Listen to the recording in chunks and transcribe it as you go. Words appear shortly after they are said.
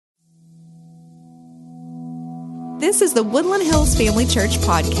This is the Woodland Hills Family Church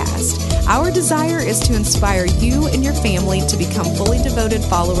podcast. Our desire is to inspire you and your family to become fully devoted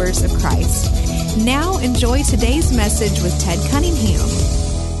followers of Christ. Now enjoy today's message with Ted Cunningham.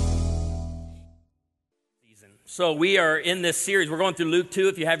 So we are in this series. We're going through Luke 2.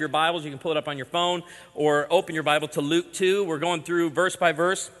 If you have your Bibles, you can pull it up on your phone or open your Bible to Luke 2. We're going through verse by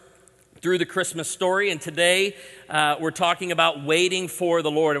verse through the Christmas story. And today we're talking about waiting for the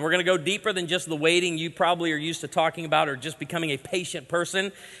Lord. And we're going to go deeper than just the waiting you probably are used to talking about or just becoming a patient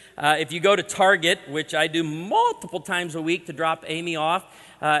person. If you go to Target, which I do multiple times a week to drop Amy off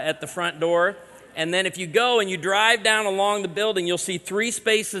at the front door, and then if you go and you drive down along the building, you'll see 3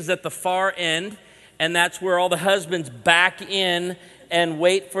 spaces at the far end. And that's where all the husbands back in and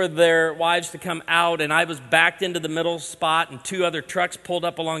wait for their wives to come out. And I was backed into the middle spot, and 2 other trucks pulled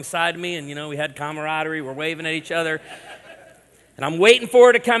up alongside me. And, you know, we had camaraderie. We're waving at each other. And I'm waiting for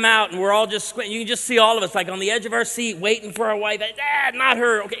her to come out, and we're all just squinting. You can just see all of us, like on the edge of our seat, waiting for our wife. Not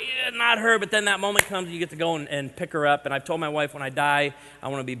her. Okay, not her. But then that moment comes, and you get to go and pick her up. And I've told my wife, when I die, I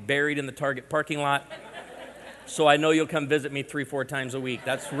want to be buried in the Target parking lot. So I know you'll come visit me 3-4 times a week.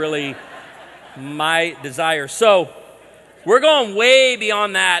 That's really my desire. So we're going way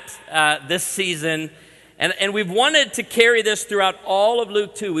beyond that this season, and we've wanted to carry this throughout all of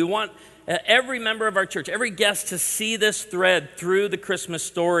Luke 2. We want every member of our church, every guest to see this thread through the Christmas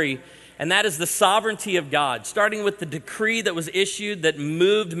story, and that is the sovereignty of God, starting with the decree that was issued that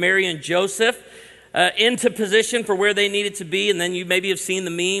moved Mary and Joseph into position for where they needed to be. And then you maybe have seen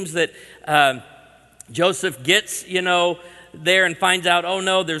the memes that Joseph gets, there and finds out, oh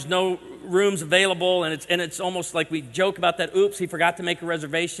no, there's no rooms available, and it's almost like we joke about that. Oops, he forgot to make a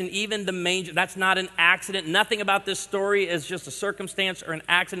reservation. Even the manger, that's not an accident. Nothing about this story is just a circumstance or an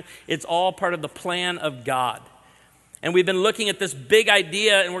accident. It's all part of the plan of God. And we've been looking at this big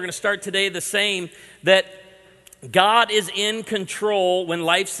idea, and we're going to start today the same, that God is in control when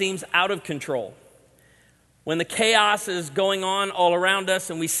life seems out of control. When the chaos is going on all around us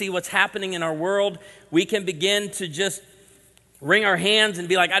and we see what's happening in our world, we can begin to just wring our hands and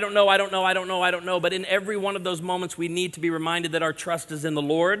be like, I don't know. But in every one of those moments, we need to be reminded that our trust is in the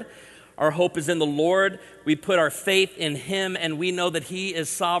Lord. Our hope is in the Lord. We put our faith in Him, and we know that He is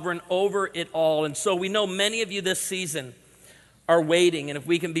sovereign over it all. And so we know many of you this season are waiting. And if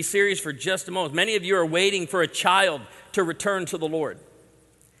we can be serious for just a moment, many of you are waiting for a child to return to the Lord.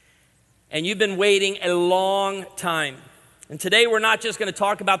 And you've been waiting a long time. And today we're not just going to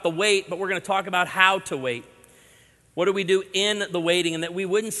talk about the wait, but we're going to talk about how to wait. What do we do in the waiting? And that we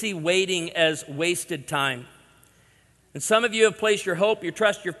wouldn't see waiting as wasted time. And some of you have placed your hope, your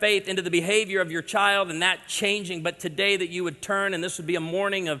trust, your faith into the behavior of your child and that changing. But today that you would turn, and this would be a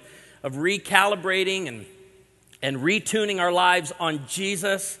morning of recalibrating and retuning our lives on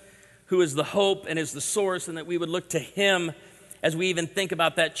Jesus, who is the hope and is the source, and that we would look to Him as we even think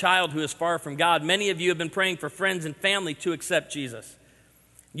about that child who is far from God. Many of you have been praying for friends and family to accept Jesus.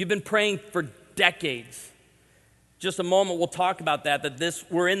 You've been praying for decades. Just a moment, we'll talk about that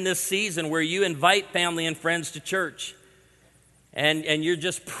we're in this season where you invite family and friends to church. And you're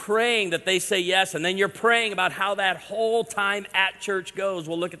just praying that they say yes, and then you're praying about how that whole time at church goes.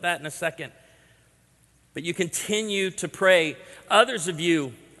 We'll look at that in a second. But you continue to pray. Others of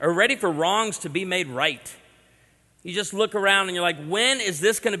you are ready for wrongs to be made right. You just look around and you're like, when is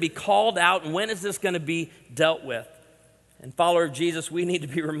this going to be called out, and when is this going to be dealt with? And follower of Jesus, we need to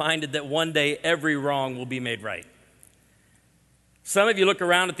be reminded that one day every wrong will be made right. Some of you look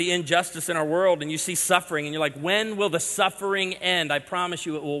around at the injustice in our world and you see suffering and you're like, when will the suffering end? I promise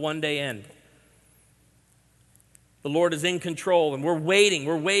you it will one day end. The Lord is in control, and we're waiting.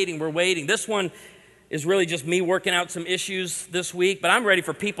 This one is really just me working out some issues this week, but I'm ready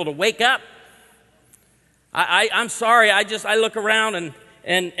for people to wake up. I'm sorry, I look around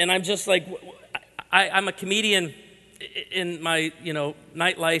and I'm just like, I'm a comedian in my,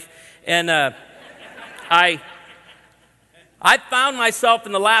 nightlife, and I found myself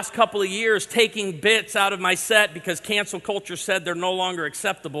in the last couple of years taking bits out of my set because cancel culture said they're no longer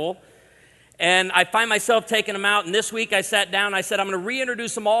acceptable. And I find myself taking them out. And this week I sat down, I said, I'm going to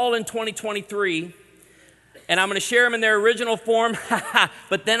reintroduce them all in 2023. And I'm going to share them in their original form.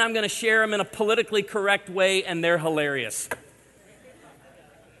 But then I'm going to share them in a politically correct way, and they're hilarious.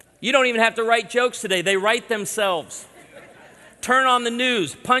 You don't even have to write jokes today. They write themselves. Turn on the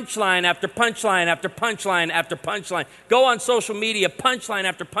news, punchline after punchline after punchline after punchline. Go on social media, punchline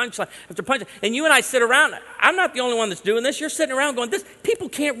after punchline after punchline. And you and I sit around. I'm not the only one that's doing this. You're sitting around going, people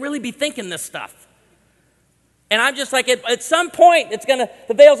can't really be thinking this stuff. And I'm just like, at some point,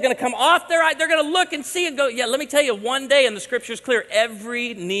 the veil's going to come off their eye. They're going to look and see and go, yeah, let me tell you, one day, and the scripture's clear,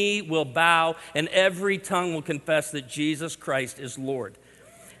 every knee will bow and every tongue will confess that Jesus Christ is Lord.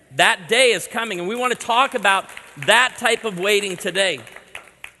 That day is coming, and we want to talk about that type of waiting today.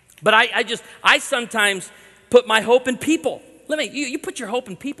 But I sometimes put my hope in people. You put your hope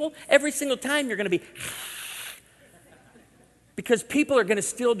in people, every single time you're going to be, because people are going to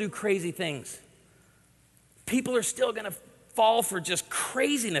still do crazy things. People are still going to fall for just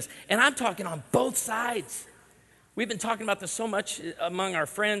craziness. And I'm talking on both sides. We've been talking about this so much among our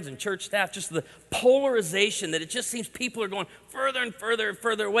friends and church staff, just the polarization that it just seems people are going further and further and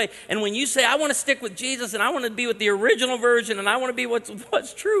further away. And when you say, I want to stick with Jesus and I want to be with the original version and I want to be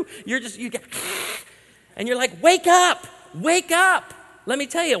what's true, you get, and you're like, wake up. Let me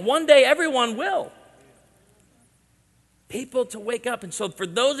tell you, one day everyone will. People to wake up. And so for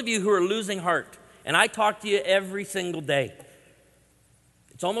those of you who are losing heart, and I talk to you every single day,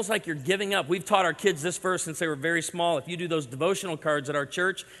 it's almost like you're giving up. We've taught our kids this verse since they were very small. If you do those devotional cards at our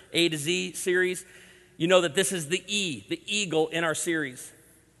church, A to Z series, you know that this is the E, the eagle in our series.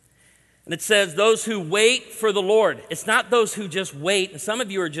 And it says, those who wait for the Lord. It's not those who just wait. And some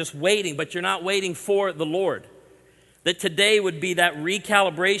of you are just waiting, but you're not waiting for the Lord. That today would be that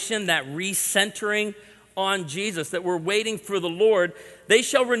recalibration, that recentering on Jesus, that we're waiting for the Lord. They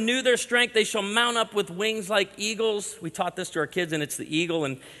shall renew their strength. They shall mount up with wings like eagles. We taught this to our kids, and it's the eagle.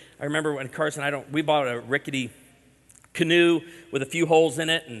 And I remember when Carson we bought a rickety canoe with a few holes in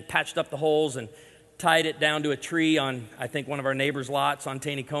it and patched up the holes and tied it down to a tree on, I think, one of our neighbors' lots on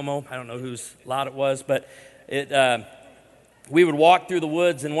Taneycomo. I don't know whose lot it was, but we would walk through the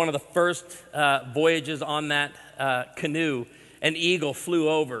woods, and one of the first voyages on that canoe, an eagle flew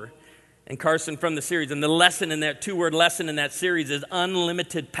over. And Carson from the series, and the lesson in that, two-word lesson in that series is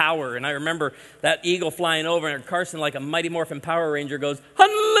unlimited power. And I remember that eagle flying over, and Carson, like a Mighty Morphin Power Ranger, goes,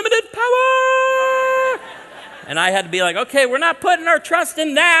 unlimited power! And I had to be like, okay, we're not putting our trust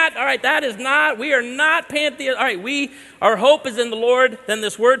in that. All right, we are not pantheist. All right, our hope is in the Lord, then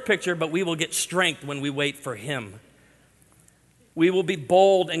this word picture, but we will get strength when we wait for Him. We will be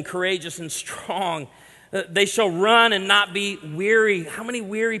bold and courageous and strong. They shall run and not be weary. How many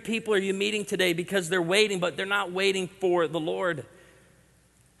weary people are you meeting today because they're waiting, but they're not waiting for the Lord?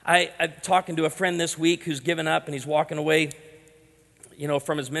 I'm talking to a friend this week who's given up and he's walking away,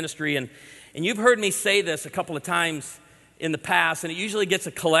 from his ministry. And you've heard me say this a couple of times in the past, and it usually gets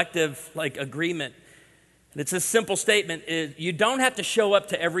a collective agreement. And it's a simple statement: you don't have to show up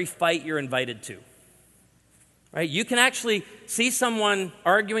to every fight you're invited to. Right? You can actually see someone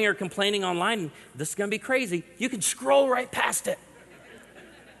arguing or complaining online, and this is going to be crazy. You can scroll right past it.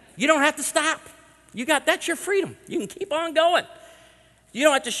 You don't have to stop. That's your freedom. You can keep on going. You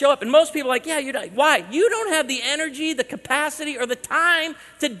don't have to show up. And most people are like, why? You don't have the energy, the capacity, or the time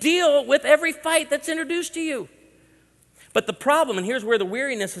to deal with every fight that's introduced to you. But the problem, and here's where the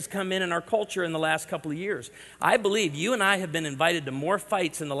weariness has come in our culture in the last couple of years. I believe you and I have been invited to more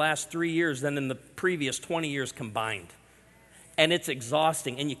fights in the last 3 years than in the previous 20 years combined. And it's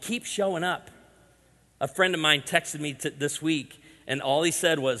exhausting, and you keep showing up. A friend of mine texted me this week, and all he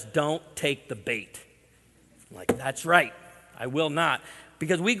said was, don't take the bait. I'm like, that's right, I will not.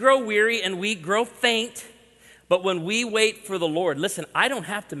 Because we grow weary and we grow faint, but when we wait for the Lord, listen, I don't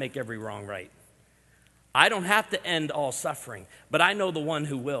have to make every wrong right. I don't have to end all suffering, but I know the one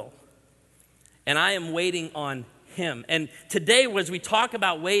who will. And I am waiting on Him. And today, as we talk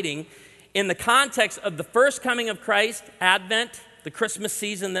about waiting, in the context of the first coming of Christ, Advent, the Christmas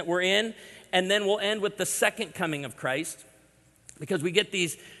season that we're in, and then we'll end with the second coming of Christ, because we get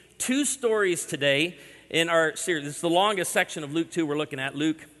these two stories today in our series. This is the longest section of Luke 2 we're looking at,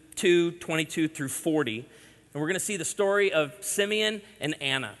 Luke 2, 22 through 40. And we're going to see the story of Simeon and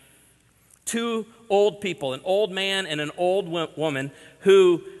Anna. Two old people, an old man and an old woman,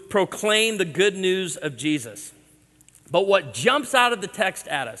 who proclaim the good news of Jesus. But what jumps out of the text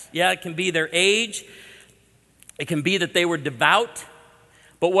at us, it can be their age, it can be that they were devout,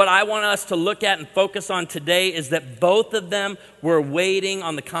 but what I want us to look at and focus on today is that both of them were waiting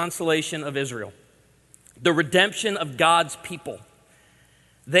on the consolation of Israel, the redemption of God's people.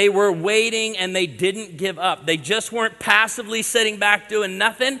 They were waiting and they didn't give up. They just weren't passively sitting back doing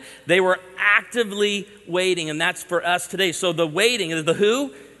nothing. They were actively waiting, and that's for us today. So the waiting, the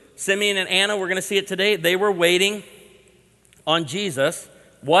who? Simeon and Anna, we're going to see it today. They were waiting on Jesus.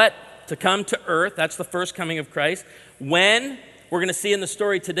 What? To come to earth. That's the first coming of Christ. When? We're going to see in the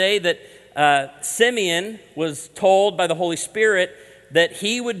story today that Simeon was told by the Holy Spirit that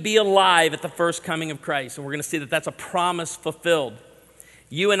he would be alive at the first coming of Christ. And we're going to see that that's a promise fulfilled.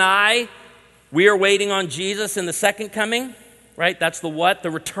 You and I We are waiting on Jesus in the second coming, right? That's the what?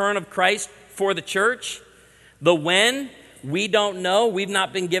 The return of Christ for the church. The when, we don't know. We've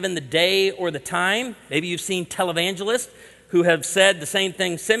not been given the day or the time. Maybe you've seen televangelists who have said the same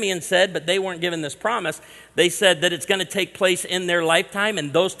thing Simeon said, but they weren't given this promise. They said that it's going to take place in their lifetime,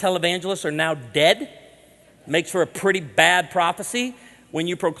 and those televangelists are now dead. Makes for a pretty bad prophecy. When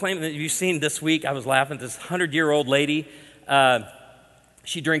you proclaim that, you've seen this week, I was laughing, this 100-year-old lady,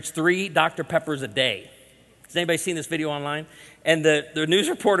 she drinks 3 Dr. Peppers a day. Has anybody seen this video online? And the news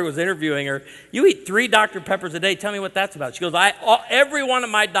reporter was interviewing her. You eat 3 Dr. Peppers a day. Tell me what that's about. She goes, every one of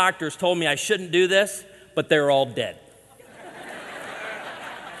my doctors told me I shouldn't do this, but they're all dead.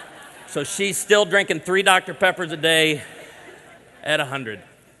 So she's still drinking 3 Dr. Peppers a day at 100.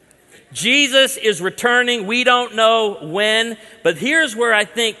 Jesus is returning. We don't know when, but here's where I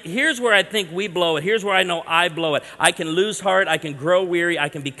think we blow it. Here's where I know I blow it. I can lose heart. I can grow weary. I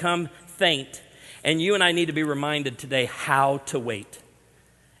can become faint. And you and I need to be reminded today how to wait.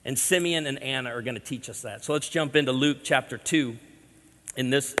 And Simeon and Anna are going to teach us that. So let's jump into Luke chapter 2 in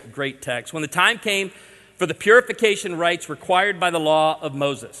this great text. When the time came for the purification rites required by the law of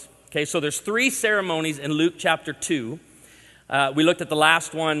Moses. Okay, so there's 3 ceremonies in Luke chapter 2. We looked at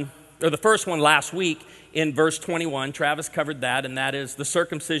the first one last week in verse 21. Travis covered that, and that is the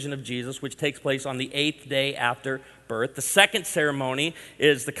circumcision of Jesus, which takes place on the 8th day after birth. The second ceremony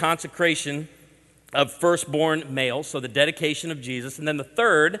is the consecration of firstborn males, so the dedication of Jesus. And then the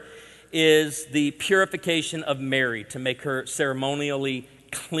third is the purification of Mary to make her ceremonially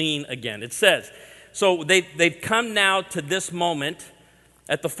clean again. It says, so they've come now to this moment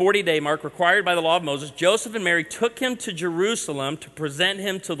at the 40-day mark required by the law of Moses. Joseph and Mary took him to Jerusalem to present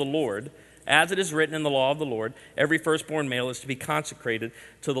him to the Lord. As it is written in the law of the Lord, every firstborn male is to be consecrated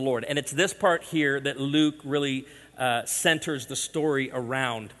to the Lord. And it's this part here that Luke really centers the story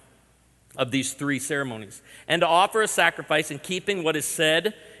around of these 3 ceremonies. And to offer a sacrifice in keeping what is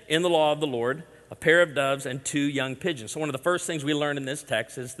said in the law of the Lord, a pair of doves and 2 young pigeons. So one of the first things we learn in this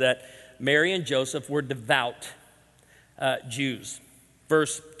text is that Mary and Joseph were devout Jews.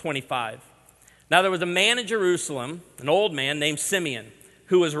 Verse 25. Now there was a man in Jerusalem, an old man named Simeon,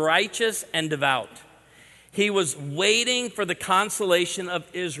 who was righteous and devout. He was waiting for the consolation of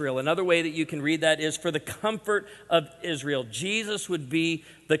Israel. Another way that you can read that is for the comfort of Israel. Jesus would be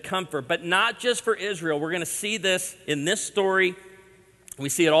the comfort, but not just for Israel. We're going to see this in this story. We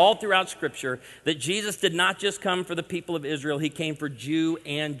see it all throughout Scripture, that Jesus did not just come for the people of Israel. He came for Jew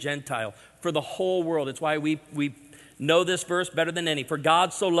and Gentile, for the whole world. It's why we know this verse better than any. For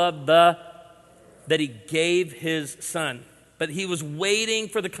God so loved that he gave his son. But he was waiting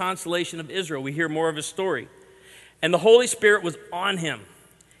for the consolation of Israel. We hear more of his story. And the Holy Spirit was on him.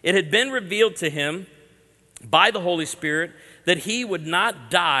 It had been revealed to him by the Holy Spirit that he would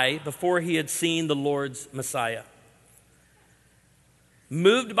not die before he had seen the Lord's Messiah.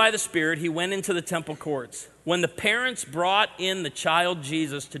 Moved by the Spirit, he went into the temple courts. When the parents brought in the child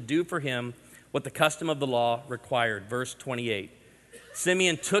Jesus to do for him what the custom of the law required. Verse 28.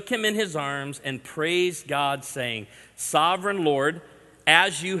 Simeon took him in his arms and praised God, saying, Sovereign Lord,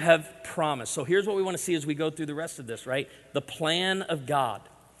 as you have promised. So here's what we want to see as we go through the rest of this, right? The plan of God.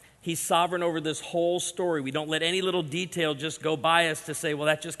 He's sovereign over this whole story. We don't let any little detail just go by us to say, well,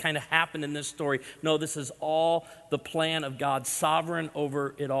 that just kind of happened in this story. No, this is all the plan of God, sovereign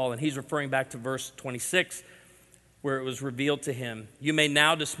over it all. And he's referring back to verse 26, where it was revealed to him, you may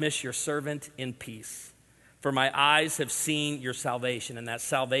now dismiss your servant in peace, for my eyes have seen your salvation, and that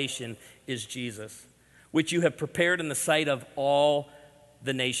salvation is Jesus, which you have prepared in the sight of all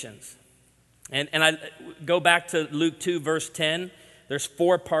the nations. And I go back to Luke 2, verse 10. There's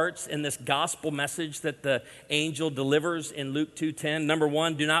 4 parts in this gospel message that the angel delivers in Luke 2:10. Number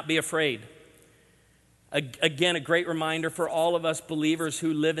 1, do not be afraid. Again, a great reminder for all of us believers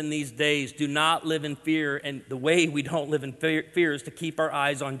who live in these days. Do not live in fear. And the way we don't live in fear is to keep our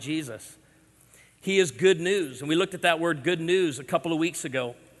eyes on Jesus. He is good news. And we looked at that word good news a couple of weeks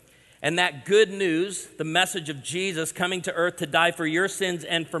ago. And that good news, the message of Jesus coming to earth to die for your sins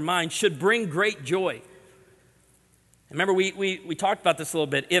and for mine, should bring great joy. Remember, we talked about this a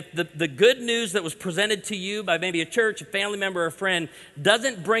little bit. If the good news that was presented to you by maybe a church, a family member, or a friend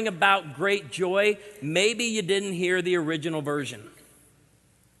doesn't bring about great joy, maybe you didn't hear the original version.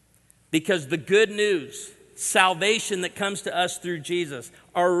 Because the good news, salvation that comes to us through Jesus,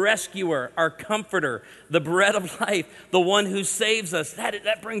 our rescuer, our comforter, the bread of life, the one who saves us,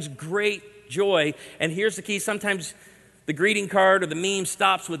 that brings great joy. And here's the key. Sometimes the greeting card or the meme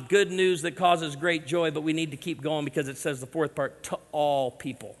stops with good news that causes great joy, but we need to keep going because it says the 4th part, to all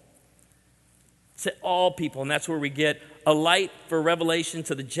people. to all people. And that's where we get a light for revelation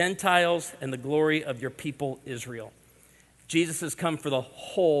to the Gentiles and the glory of your people Israel. Jesus has come for the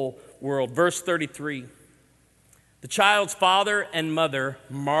whole world. Verse 33, the child's father and mother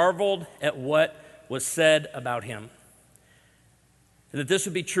marveled at what was said about him. And that this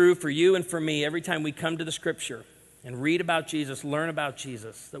would be true for you and for me every time we come to the Scripture and read about Jesus, learn about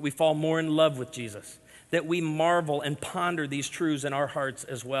Jesus, that we fall more in love with Jesus, that we marvel and ponder these truths in our hearts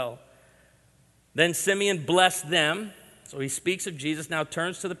as well. Then Simeon blessed them. So he speaks of Jesus, now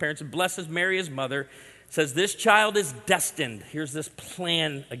turns to the parents and blesses Mary, his mother, says, this child is destined. Here's this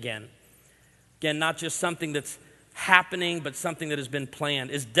plan again. Again, not just something that's happening, but something that has been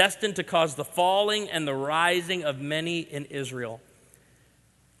planned, is destined to cause the falling and the rising of many in Israel.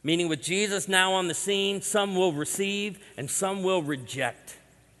 Meaning with Jesus now on the scene, some will receive and some will reject.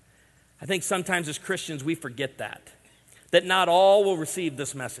 I think sometimes as Christians we forget that not all will receive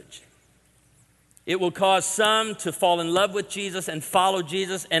this message. It will cause some to fall in love with Jesus and follow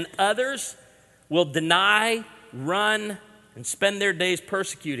Jesus, and others will deny, run, and spend their days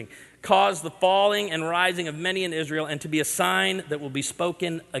persecuting, cause the falling and rising of many in Israel, and to be a sign that will be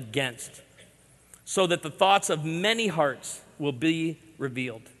spoken against, so that the thoughts of many hearts will be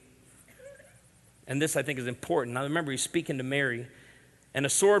revealed. And this, I think, is important. Now, remember, he's speaking to Mary, and a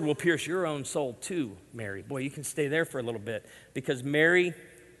sword will pierce your own soul too, Mary. Boy, you can stay there for a little bit, because Mary,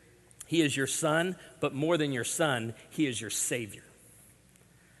 he is your son, but more than your son, he is your Savior.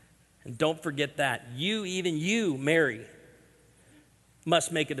 And don't forget that. Even you, Mary,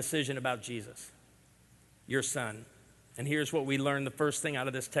 must make a decision about Jesus, your son. And here's what we learn, the first thing out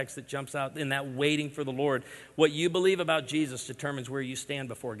of this text that jumps out in that waiting for the Lord. What you believe about Jesus determines where you stand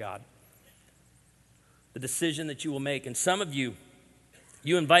before God. The decision that you will make. And some of you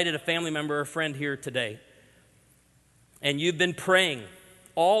invited a family member or a friend here today, and you've been praying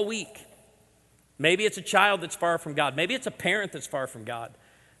all week. Maybe it's a child that's far from God. Maybe it's a parent that's far from God.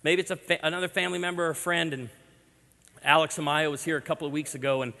 Maybe it's another family member or a friend. And Alex Amaya was here a couple of weeks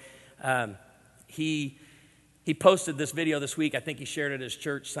ago, and he posted this video this week. I think he shared it at his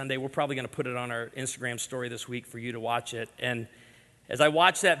church Sunday. We're probably going to put it on our Instagram story this week for you to watch it. And as I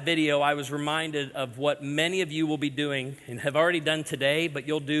watched that video, I was reminded of what many of you will be doing and have already done today, but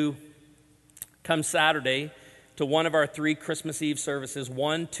you'll do come Saturday to one of our 3 Christmas Eve services,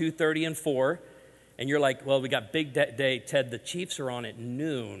 1, 2:30, and 4. And you're like, well, we got big day, Ted. The Chiefs are on at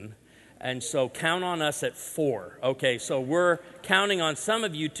noon, and so count on us at 4. Okay, so we're counting on some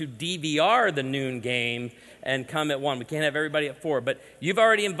of you to DVR the noon game and come at 1. We can't have everybody at 4, but you've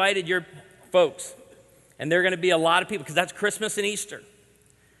already invited your folks. And there are going to be a lot of people, because that's Christmas and Easter.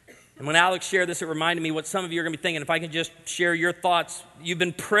 And when Alex shared this, it reminded me what some of you are going to be thinking. If I can just share your thoughts. You've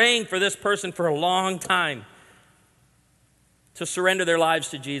been praying for this person for a long time to surrender their lives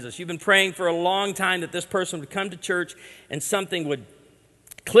to Jesus. You've been praying for a long time that this person would come to church and something would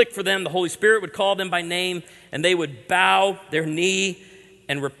click for them. The Holy Spirit would call them by name, and they would bow their knee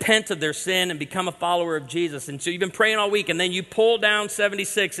and repent of their sin and become a follower of Jesus. And so you've been praying all week, and then you pull down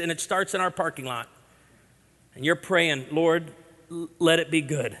 76, and it starts in our parking lot. And you're praying, Lord, let it be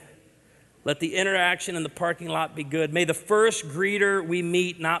good. Let the interaction in the parking lot be good. May the first greeter we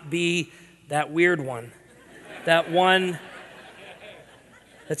meet not be that weird one. That one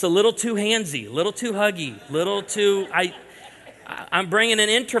that's a little too handsy, a little too huggy, little too... I'm bringing an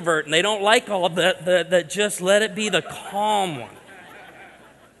introvert, and they don't like all of that. Just let it be the calm one.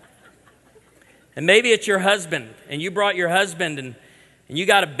 And maybe it's your husband, and you brought your husband, and you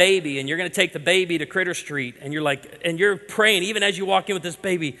got a baby, and you're going to take the baby to Critter Street, and you're praying, even as you walk in with this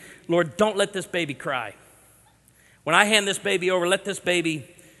baby, Lord, don't let this baby cry. When I hand this baby over, let this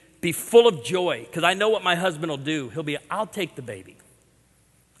baby be full of joy, because I know what my husband will do. I'll take the baby,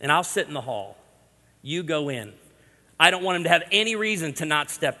 and I'll sit in the hall. You go in. I don't want him to have any reason to not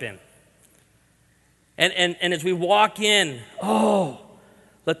step in. And as we walk in,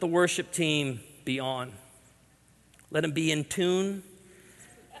 let the worship team be on. Let them be in tune,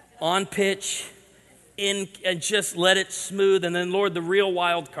 on pitch, and just let it smooth. And then, Lord, the real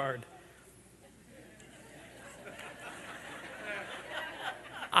wild card.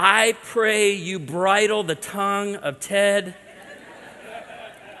 I pray you bridle the tongue of Ted,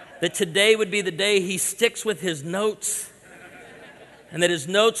 that today would be the day he sticks with his notes, and that his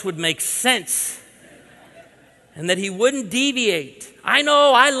notes would make sense, and that he wouldn't deviate. I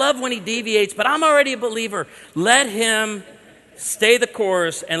know, I love when he deviates, but I'm already a believer. Let him stay the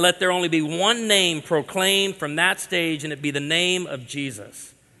course, and let there only be one name proclaimed from that stage, and it be the name of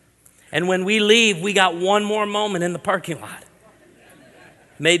Jesus. And when we leave, we got one more moment in the parking lot.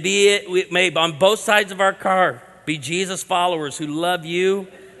 May on both sides of our car be Jesus followers who love you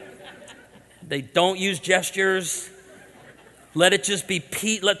They don't use gestures. Let it just be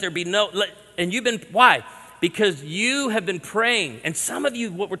let there be no, and why? Because you have been praying. And some of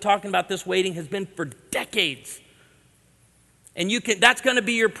you, what we're talking about, this waiting has been for decades. And that's going to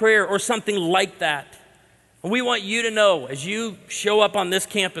be your prayer or something like that. And we want you to know, as you show up on this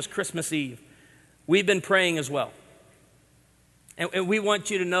campus Christmas Eve, we've been praying as well. And we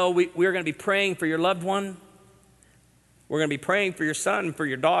want you to know we're going to be praying for your loved one. We're going to be praying for your son, for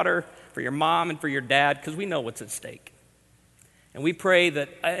your daughter, for your mom, and for your dad, because we know what's at stake. And we pray that,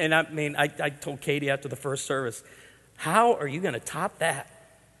 and I told Katie after the first service, how are you going to top that?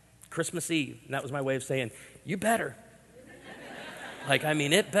 Christmas Eve. And that was my way of saying, you better.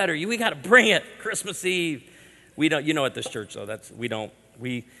 It better. We got to bring it. Christmas Eve. We don't, at this church, though,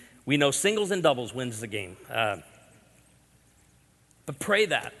 we know singles and doubles wins the game. But pray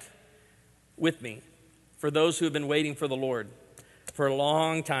that with me for those who have been waiting for the Lord for a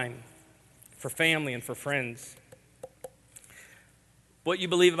long time, for family and for friends. What you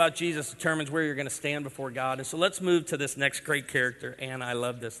believe about Jesus determines where you're going to stand before God. And so let's move to this next great character, Anna. I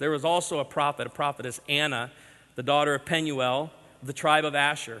love this. There was also a prophetess, Anna, the daughter of Penuel, of the tribe of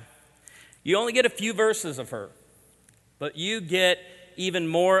Asher. You only get a few verses of her, but you get even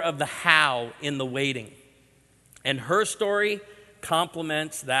more of the how in the waiting. And her story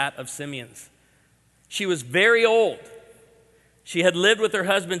complements that of Simeon's. She was very old. She had lived with her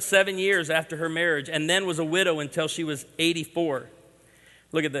husband 7 years after her marriage and then was a widow until she was 84.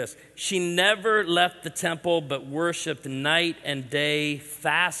 Look at this. She never left the temple but worshiped night and day,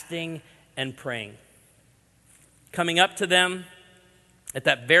 fasting and praying. Coming up to them at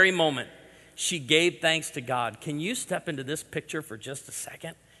that very moment, she gave thanks to God. Can you step into this picture for just a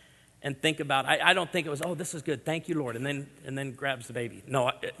second and think about, I don't think it was, oh, this is good, thank you, Lord, and then grabs the baby.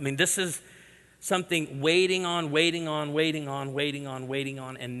 No, this is something waiting on,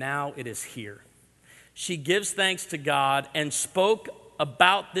 and now it is here. She gives thanks to God and spoke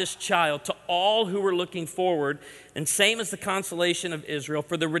about this child to all who were looking forward, and same as the consolation of Israel,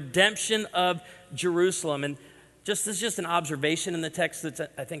 for the redemption of Jerusalem. And this is just an observation in the text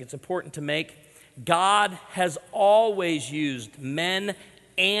that I think it's important to make. God has always used men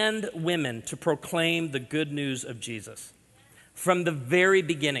and women to proclaim the good news of Jesus. From the very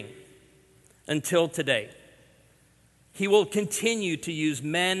beginning until today, He will continue to use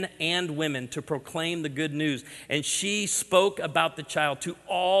men and women to proclaim the good news. And she spoke about the child to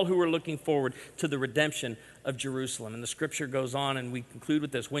all who were looking forward to the redemption of Jerusalem. And the scripture goes on, and we conclude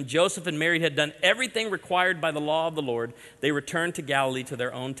with this. When Joseph and Mary had done everything required by the law of the Lord, they returned to Galilee, to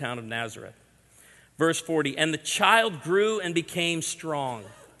their own town of Nazareth. Verse 40, and the child grew and became strong.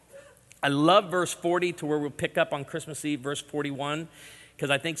 I love verse 40 to where we'll pick up on Christmas Eve, verse 41, because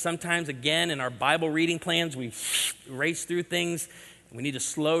I think sometimes, again, in our Bible reading plans, we race through things. We need to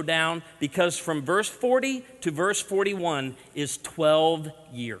slow down, because from verse 40 to verse 41 is 12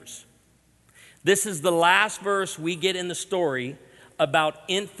 years. This is the last verse we get in the story about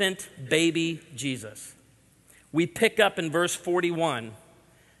infant baby Jesus. We pick up in verse 41,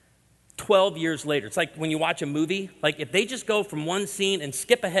 12 years later. It's like when you watch a movie, like if they just go from one scene and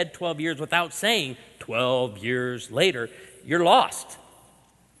skip ahead 12 years without saying 12 years later, you're lost.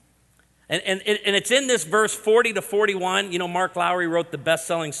 And it's in this verse 40 to 41. Mark Lowry wrote the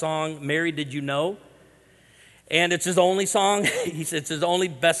best-selling song, Mary, Did You Know? And it's his only song. It's his only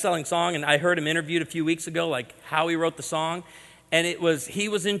best-selling song. And I heard him interviewed a few weeks ago, like how he wrote the song. And he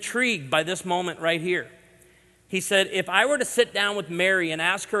was intrigued by this moment right here. He said, if I were to sit down with Mary and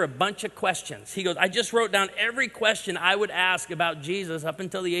ask her a bunch of questions, he goes, I just wrote down every question I would ask about Jesus up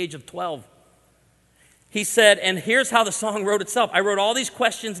until the age of 12. He said, and here's how the song wrote itself. I wrote all these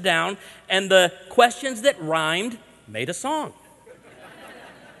questions down, and the questions that rhymed made a song.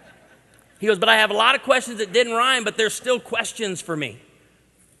 He goes, but I have a lot of questions that didn't rhyme, but there's still questions for me.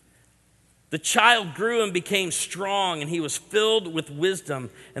 The child grew and became strong, and he was filled with wisdom,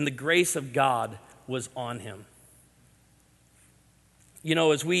 and the grace of God was on him.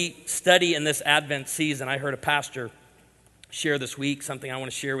 As we study in this Advent season, I heard a pastor share this week something I want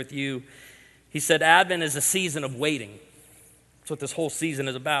to share with you. He said, Advent is a season of waiting. That's what this whole season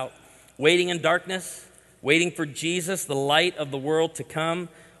is about. Waiting in darkness, waiting for Jesus, the light of the world, to come,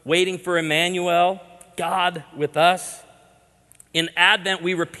 waiting for Emmanuel, God with us. In Advent,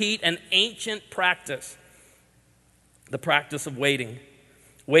 we repeat an ancient practice, the practice of waiting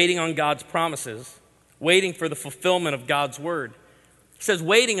on God's promises, waiting for the fulfillment of God's word. He says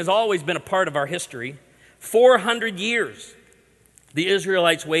waiting has always been a part of our history. 400 years, the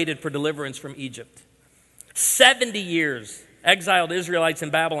Israelites waited for deliverance from Egypt. 70 years, exiled Israelites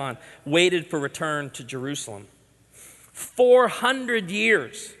in Babylon waited for return to Jerusalem. 400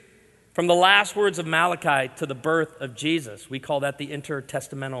 years, From the last words of Malachi to the birth of Jesus. We call that the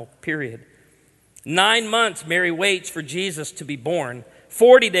intertestamental period. 9 months Mary waits for Jesus to be born.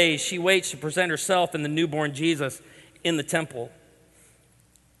 40 days she waits to present herself and the newborn Jesus in the temple.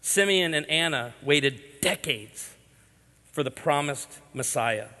 Simeon and Anna waited decades for the promised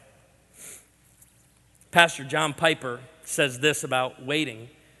Messiah. Pastor John Piper says this about waiting.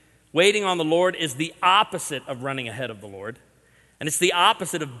 Waiting on the Lord is the opposite of running ahead of the Lord. And it's the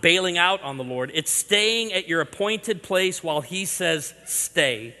opposite of bailing out on the Lord. It's staying at your appointed place while he says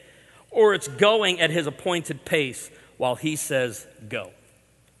stay. Or it's going at his appointed pace while he says go.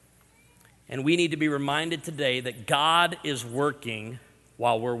 And we need to be reminded today that God is working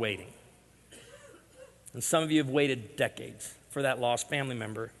while we're waiting. And some of you have waited decades for that lost family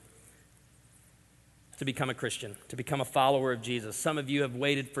member to become a Christian, to become a follower of Jesus. Some of you have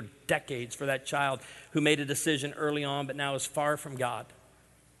waited for decades for that child who made a decision early on but now is far from God.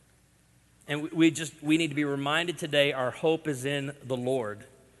 And we need to be reminded today our hope is in the Lord.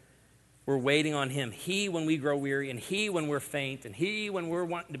 We're waiting on him. He when we grow weary, and he when we're faint, and he when we're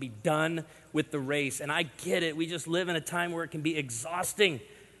wanting to be done with the race. And I get it. We just live in a time where it can be exhausting.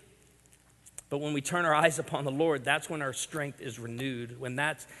 But when we turn our eyes upon the Lord, that's when our strength is renewed, when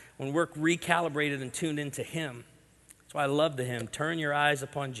we're recalibrated and tuned into him. That's why I love the hymn, Turn Your Eyes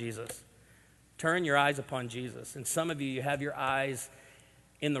Upon Jesus. Turn your eyes upon Jesus. And some of you have your eyes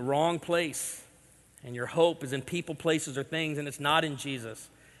in the wrong place, and your hope is in people, places, or things, and it's not in Jesus.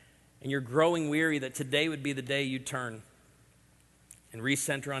 And you're growing weary that today would be the day you turn and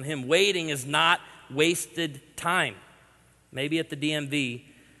recenter on him. Waiting is not wasted time. Maybe at the DMV,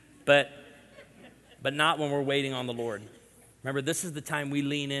 but not when we're waiting on the Lord. Remember, this is the time we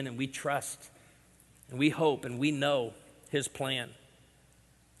lean in and we trust and we hope and we know his plan.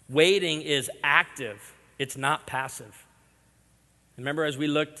 Waiting is active. It's not passive. Remember, as we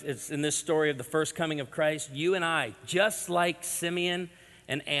looked, it's in this story of the first coming of Christ, you and I, just like Simeon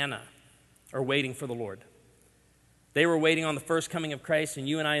and Anna, are waiting for the Lord. They were waiting on the first coming of Christ, and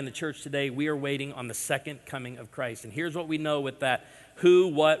you and I in the church today, we are waiting on the second coming of Christ. And here's what we know with that: who,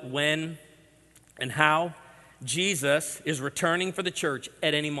 what, when, and how. Jesus is returning for the church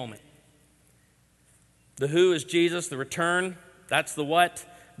at any moment. The who is Jesus, the return, that's the what.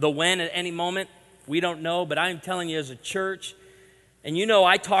 The when at any moment, we don't know, but I'm telling you as a church, and you know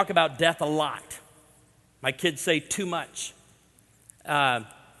I talk about death a lot. My kids say too much.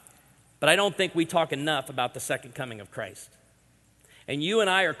 But I don't think we talk enough about the second coming of Christ. And you and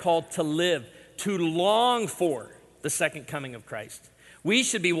I are called to live, to long for the second coming of Christ. We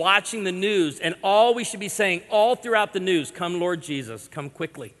should be watching the news, and all we should be saying all throughout the news, come Lord Jesus, come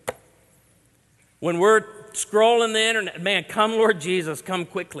quickly. When we're scrolling the internet, man, come Lord Jesus, come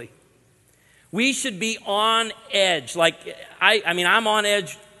quickly. We should be on edge. Like, I'm on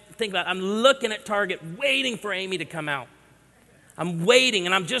edge. Think about it. I'm looking at Target, waiting for Amy to come out. I'm waiting,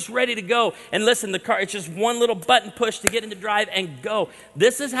 and I'm just ready to go. And listen, the car, it's just one little button push to get into drive and go.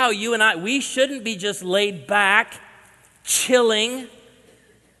 This is how you and I, we shouldn't be just laid back, chilling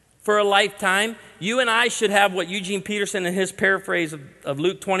for a lifetime. You and I should have what Eugene Peterson in his paraphrase of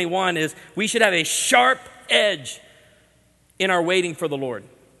Luke 21 is, we should have a sharp edge in our waiting for the Lord.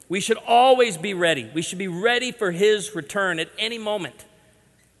 We should always be ready. We should be ready for his return at any moment.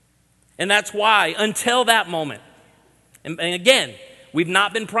 And that's why, until that moment, and again, we've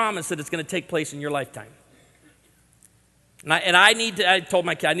not been promised that it's going to take place in your lifetime. I told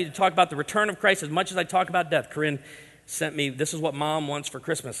my kid, I need to talk about the return of Christ as much as I talk about death. Corinne sent me, this is what mom wants for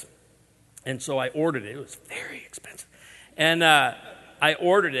Christmas. And so I ordered it. It was very expensive. And I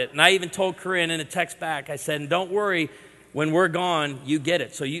ordered it. And I even told Corinne in a text back, I said, and don't worry, when we're gone, you get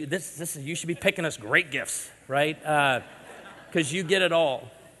it. So you should be picking us great gifts, right? Because you get it all.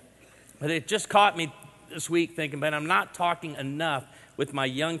 But it just caught me this week thinking, but I'm not talking enough with my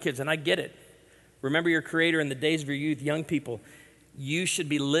young kids, and I get it. Remember your Creator in the days of your youth, young people. You should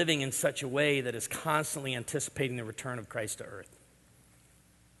be living in such a way that is constantly anticipating the return of Christ to earth.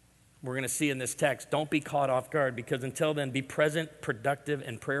 We're going to see in this text, don't be caught off guard, because until then, be present, productive,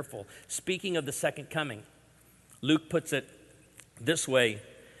 and prayerful. Speaking of the second coming, Luke puts it this way.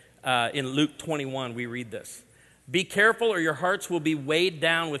 In Luke 21, we read this. Be careful, or your hearts will be weighed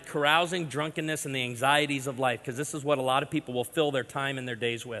down with carousing, drunkenness, and the anxieties of life, because this is what a lot of people will fill their time and their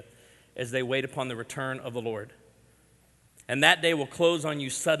days with as they wait upon the return of the Lord. And that day will close on you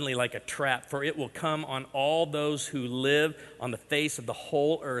suddenly like a trap, for it will come on all those who live on the face of the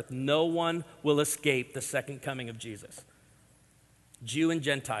whole earth. No one will escape the second coming of Jesus. Jew and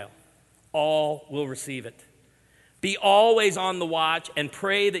Gentile, all will receive it. Be always on the watch and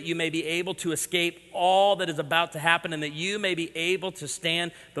pray that you may be able to escape all that is about to happen and that you may be able to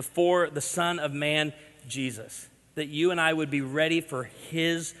stand before the Son of Man, Jesus. That you and I would be ready for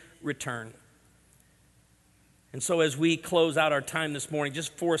his return. And so as we close out our time this morning,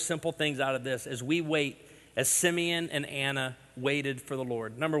 just 4 simple things out of this as we wait, as Simeon and Anna waited for the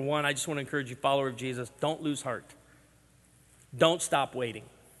Lord. Number 1, I just want to encourage you, follower of Jesus, don't lose heart. Don't stop waiting.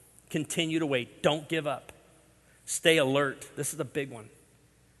 Continue to wait. Don't give up. Stay alert. This is a big one.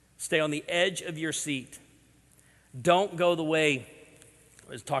 Stay on the edge of your seat. Don't go the way.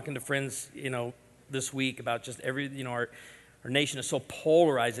 I was talking to friends, this week about just our nation is so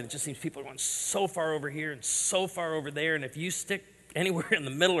polarized, and it just seems people are going so far over here and so far over there. And if you stick anywhere in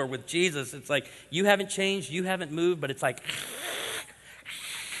the middle or with Jesus, it's like you haven't changed, you haven't moved, but it's like,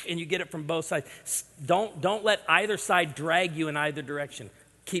 and you get it from both sides. Don't let either side drag you in either direction.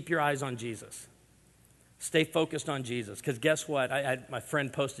 Keep your eyes on Jesus. Stay focused on Jesus. Because guess what? My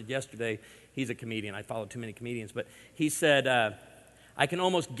friend posted yesterday, he's a comedian. I follow too many comedians. But he said, I can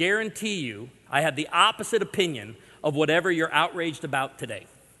almost guarantee you I have the opposite opinion of whatever you're outraged about today.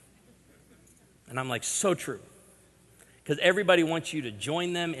 And I'm like, so true. Because everybody wants you to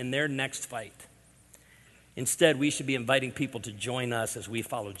join them in their next fight. Instead, we should be inviting people to join us as we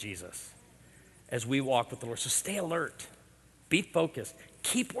follow Jesus, as we walk with the Lord. So stay alert. Be focused.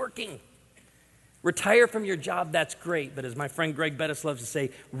 Keep working. Retire from your job, that's great. But as my friend Greg Bettis loves to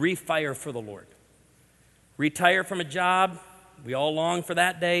say, refire for the Lord. Retire from a job. We all long for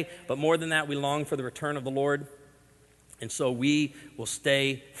that day. But more than that, we long for the return of the Lord. And so we will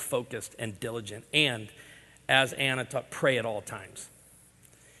stay focused and diligent. And as Anna taught, pray at all times.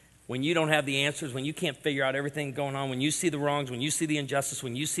 When you don't have the answers, when you can't figure out everything going on, when you see the wrongs, when you see the injustice,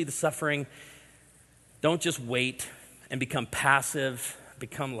 when you see the suffering, don't just wait and become passive,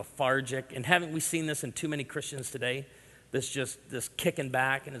 become lethargic. And haven't we seen this in too many Christians today? This kicking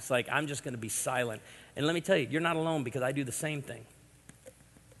back, and it's like, I'm just going to be silent. And let me tell you, you're not alone, because I do the same thing.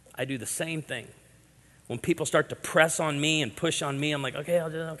 I do the same thing. When people start to press on me and push on me, I'm like, okay, I'll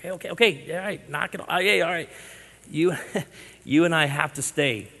do it. Okay, all right, knock it off. Okay, all right. You and I have to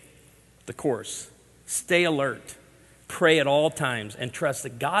stay the course. Stay alert. Pray at all times and trust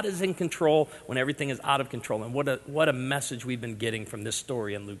that God is in control when everything is out of control. And what a message we've been getting from this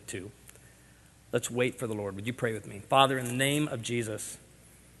story in Luke 2. Let's wait for the Lord. Would you pray with me? Father, in the name of Jesus,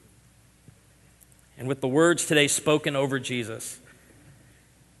 and with the words today spoken over Jesus,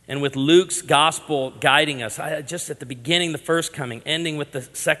 and with Luke's gospel guiding us, just at the beginning, the first coming, ending with the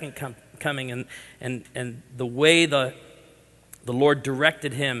second coming, and the way the Lord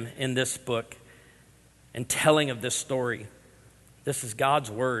directed him in this book and telling of this story. This is God's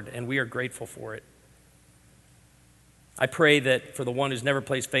word, and we are grateful for it. I pray that for the one who's never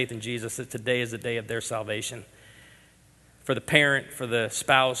placed faith in Jesus, that today is the day of their salvation. For the parent, for the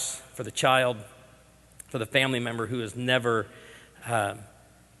spouse, for the child, for the family member who has never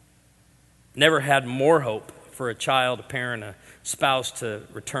had more hope for a child, a parent, a spouse to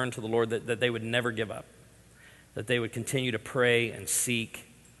return to the Lord, that they would never give up, that they would continue to pray and seek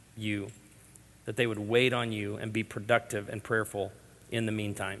you, that they would wait on you and be productive and prayerful in the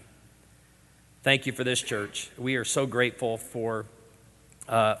meantime. Thank you for this church. We are so grateful for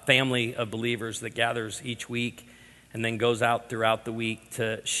a family of believers that gathers each week and then goes out throughout the week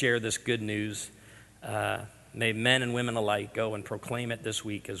to share this good news. May men and women alike go and proclaim it this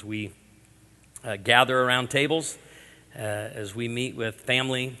week as we gather around tables, as we meet with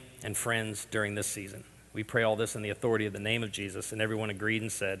family and friends during this season. We pray all this in the authority of the name of Jesus, and everyone agreed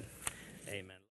and said, amen.